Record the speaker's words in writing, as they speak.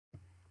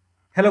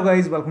Hello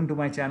guys, welcome to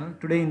my channel.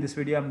 Today in this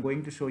video I'm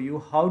going to show you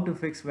how to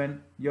fix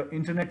when your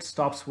internet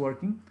stops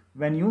working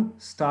when you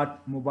start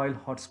mobile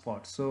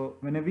hotspot. So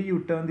whenever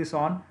you turn this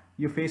on,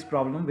 you face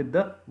problem with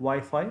the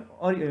Wi-Fi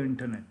or your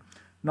internet.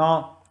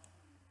 Now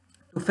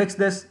to fix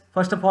this,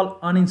 first of all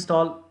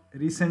uninstall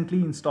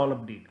recently installed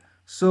update.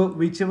 So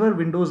whichever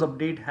Windows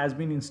update has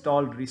been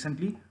installed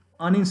recently,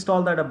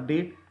 uninstall that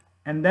update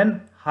and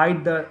then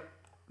hide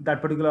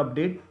that particular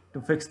update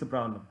to fix the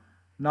problem.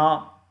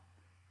 Now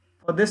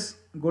for this,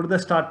 go to the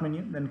start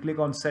menu, then click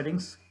on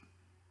settings.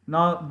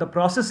 Now the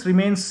process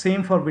remains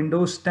same for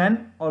Windows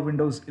 10 or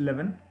Windows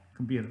 11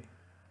 computer.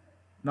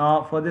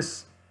 Now for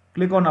this,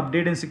 click on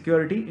update and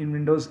security. In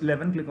Windows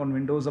 11, click on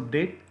Windows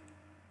update.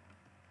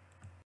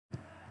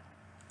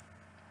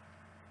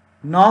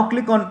 Now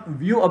click on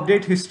view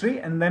update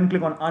history and then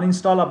click on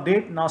uninstall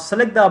update. Now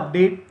select the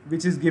update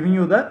which is giving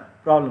you the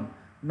problem.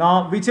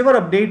 Now whichever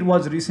update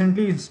was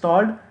recently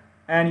installed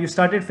and you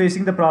started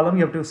facing the problem,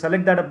 you have to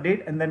select that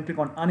update and then click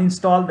on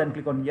uninstall, then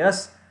click on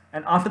yes,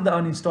 and after the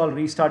uninstall,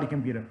 restart your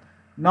computer.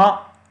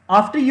 Now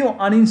after you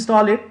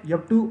uninstall it, you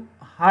have to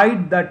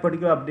hide that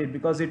particular update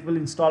because it will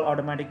install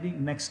automatically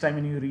next time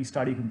when you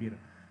restart your computer.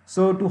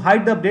 So to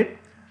hide the update,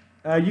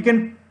 you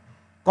can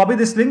copy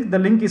this link. The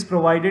link is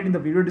provided in the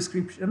video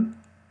description.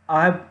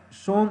 I have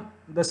shown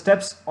the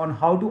steps on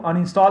how to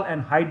uninstall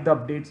and hide the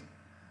updates.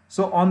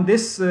 So on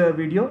this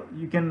video,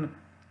 you can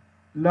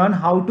learn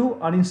how to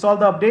uninstall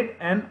the update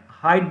and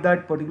hide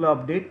that particular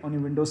update on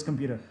your Windows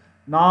computer.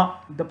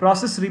 Now the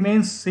process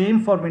remains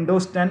same for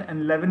Windows 10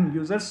 and 11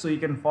 users, so you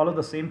can follow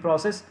the same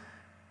process,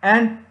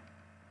 and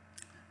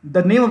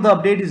the name of the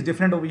update is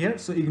different over here,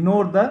 so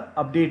ignore the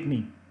update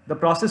name. The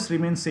process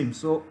remains same,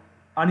 so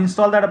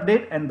uninstall that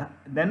update and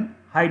then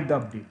hide the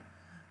update.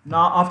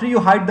 Now after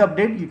you hide the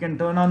update, you can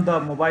turn on the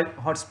mobile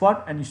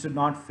hotspot and you should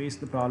not face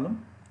the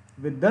problem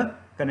with the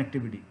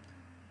connectivity.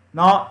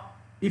 Now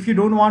if you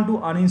don't want to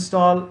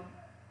uninstall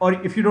or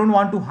if you don't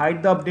want to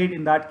hide the update,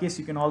 in that case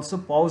you can also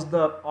pause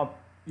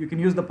you can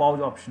use the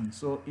pause option.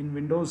 So in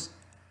Windows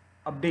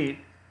update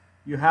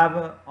you have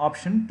an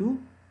option to,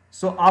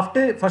 so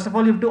after, first of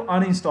all you have to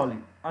uninstall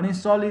it.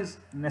 Uninstall is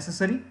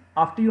necessary.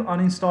 After you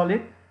uninstall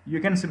it, you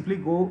can simply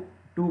go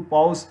to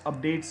pause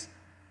updates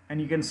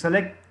and you can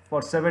select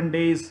for 7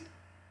 days,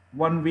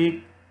 1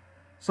 week.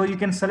 So you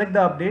can select the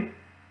update.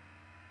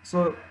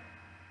 So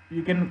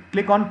you can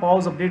click on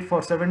pause update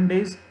for 7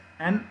 days,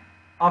 and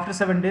after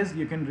 7 days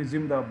you can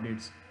resume the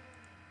updates.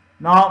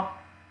 Now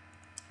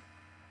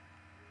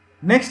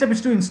next step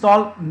is to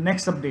install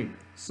next update.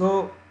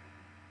 So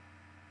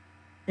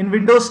in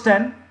Windows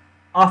 10,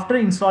 after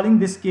installing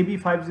this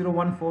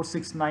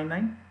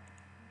KB5014699,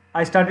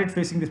 I started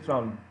facing this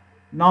problem.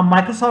 Now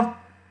Microsoft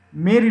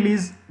may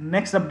release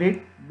next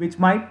update which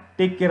might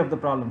take care of the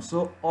problem,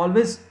 so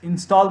always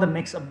install the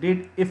next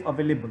update if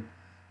available.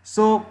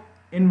 So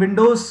in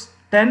Windows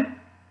 10,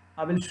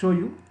 I will show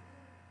you,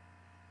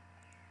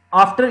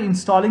 after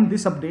installing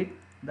this update,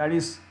 that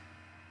is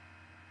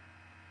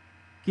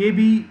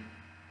KB,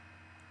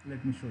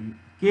 let me show you,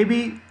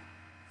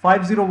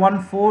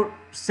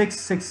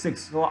 KB5014666.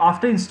 so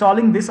after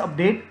installing this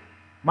update,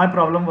 my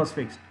problem was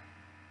fixed.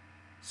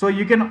 So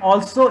you can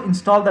also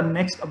install the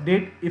next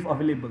update if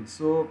available.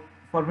 So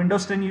for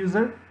Windows 10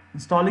 user,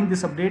 installing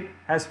this update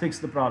has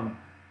fixed the problem.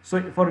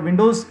 So for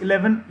Windows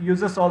 11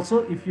 users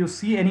also, if you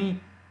see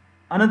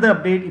another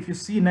update, if you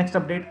see next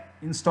update,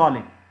 install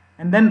it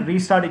and then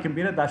restart your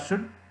computer. That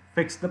should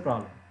fix the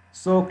problem.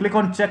 So click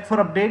on check for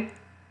update.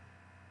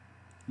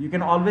 You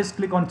can always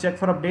click on check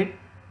for update,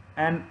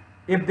 and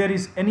if there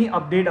is any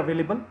update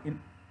available,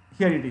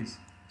 here it is.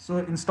 So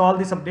install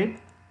this update.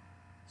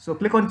 So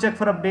click on check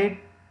for update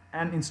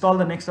and install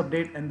the next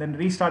update and then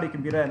restart your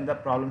computer and the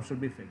problem should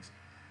be fixed.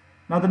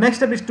 Now the next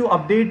step is to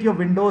update your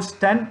Windows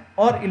 10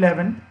 or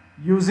 11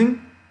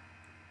 using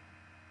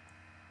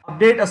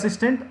update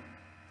assistant,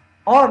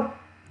 or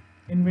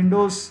in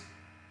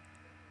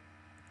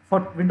for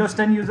Windows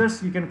 10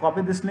 users you can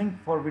copy this link.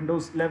 For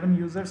Windows 11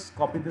 users,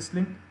 copy this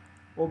link,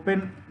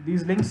 open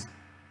these links.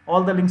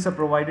 All the links are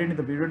provided in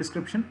the video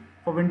description.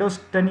 For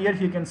Windows 10 here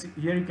you can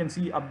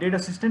see update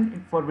assistant.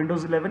 For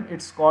Windows 11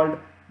 it's called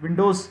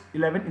Windows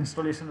 11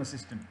 installation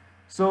assistant.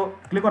 So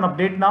click on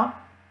update now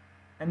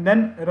and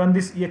then run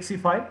this exe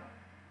file.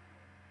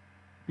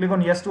 Click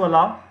on yes to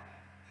allow.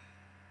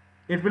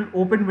 It will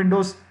open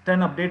Windows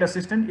 10 update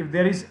assistant. If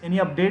there is any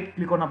update,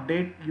 click on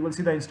update. You will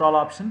see the install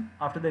option.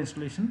 After the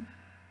installation,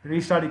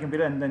 restart your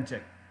computer and then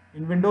check.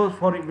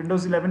 For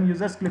Windows 11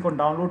 users, click on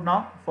download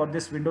now for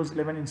this Windows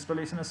 11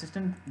 installation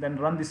assistant, then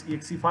run this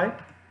exe file.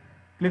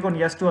 Click on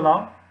yes to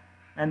allow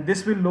and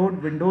this will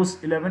load Windows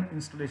 11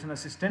 installation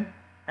assistant.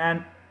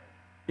 And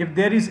if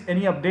there is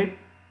any update,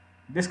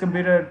 this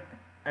computer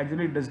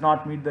actually does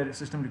not meet the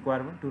system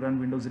requirement to run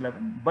Windows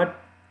 11, but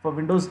for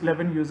Windows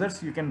 11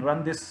 users you can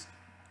run this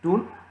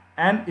tool,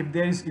 and if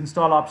there is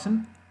install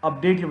option,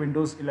 update your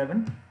Windows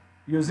 11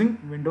 using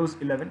Windows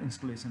 11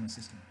 installation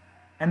assistant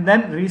and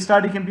then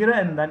restart your computer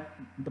and then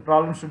the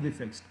problem should be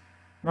fixed.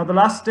 Now the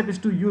last step is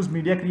to use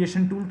media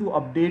creation tool to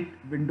update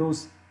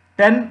Windows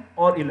 10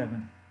 or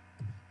 11.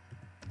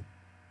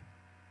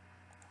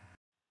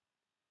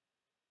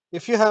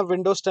 If you have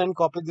Windows 10,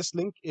 copy this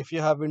link. If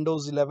you have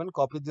Windows 11,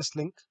 copy this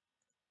link.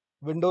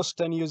 Windows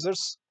 10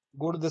 users,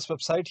 go to this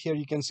website. Here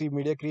you can see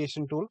media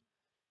creation tool.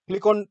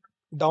 Click on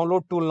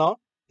download tool now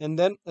and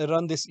then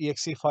run this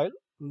exe file.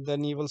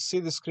 Then you will see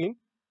the screen.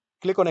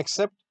 Click on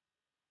accept.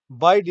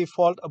 By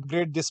default,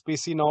 upgrade this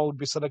PC now would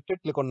be selected.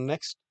 Click on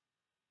next.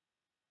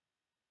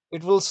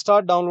 It will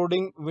start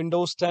downloading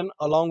Windows 10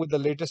 along with the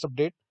latest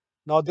update.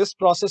 Now this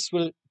process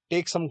will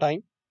take some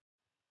time.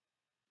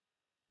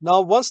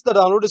 Now once the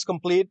download is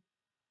complete,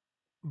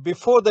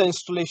 before the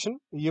installation,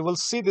 you will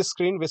see this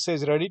screen which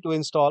says ready to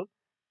install,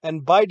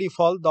 and by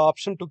default the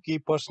option to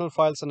keep personal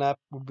files and app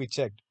would be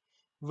checked.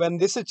 When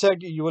this is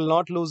checked, you will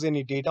not lose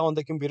any data on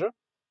the computer.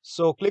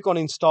 So click on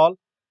install,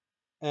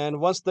 and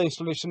once the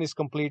installation is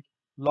complete,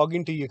 log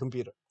into your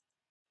computer.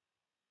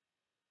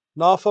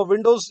 Now for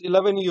Windows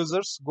 11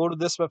 users, go to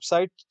this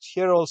website.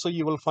 Here also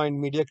you will find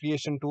media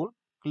creation tool.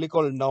 Click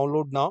on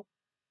download now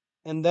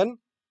and then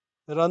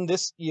run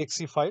this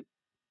exe file.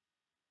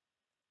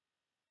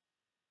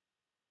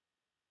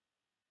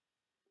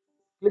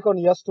 Click on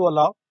yes to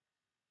allow.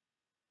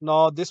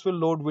 Now this will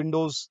load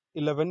Windows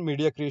 11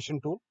 media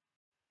creation tool.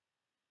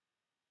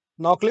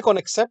 Now click on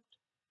accept.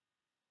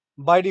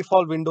 By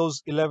default,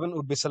 Windows 11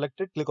 would be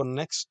selected. Click on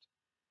next.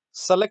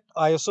 Select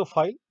ISO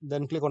file,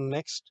 then click on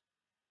next.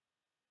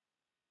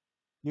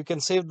 You can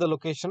save the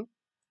location.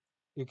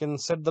 You can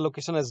set the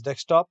location as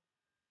desktop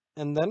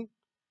and then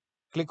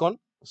click on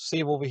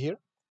save over here.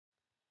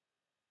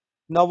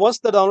 Now once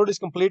the download is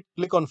complete,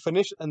 click on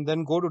finish and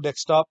then go to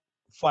desktop.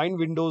 Find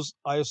Windows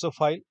ISO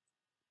file.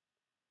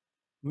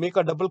 Make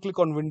a double click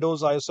on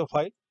Windows ISO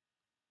file.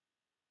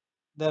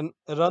 Then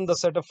run the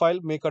setup file.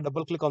 Make a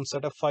double click on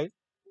setup file.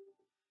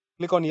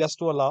 Click on yes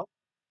to allow.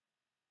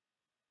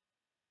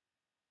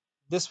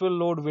 This will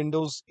load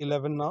Windows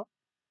 11 now.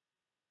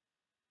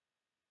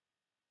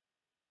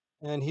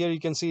 And here you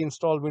can see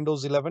install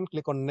Windows 11.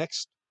 Click on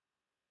next.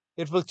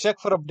 It will check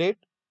for update.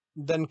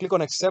 Then click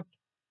on accept.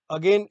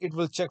 Again, it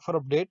will check for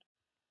update.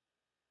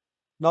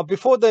 Now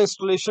before the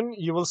installation,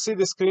 you will see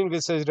the screen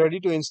which says ready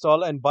to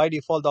install, and by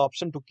default the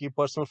option to keep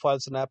personal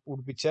files and app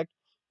would be checked.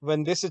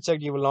 When this is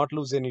checked, you will not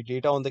lose any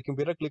data on the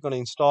computer. Click on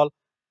install.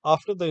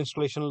 After the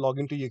installation, log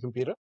into your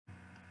computer.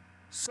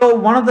 So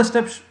one of the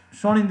steps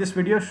shown in this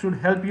video should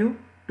help you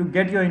to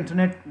get your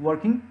internet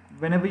working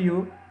whenever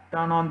you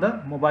turn on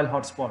the mobile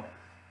hotspot.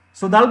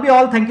 So that'll be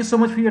all. Thank you so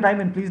much for your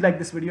time, and please like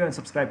this video and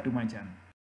subscribe to my channel.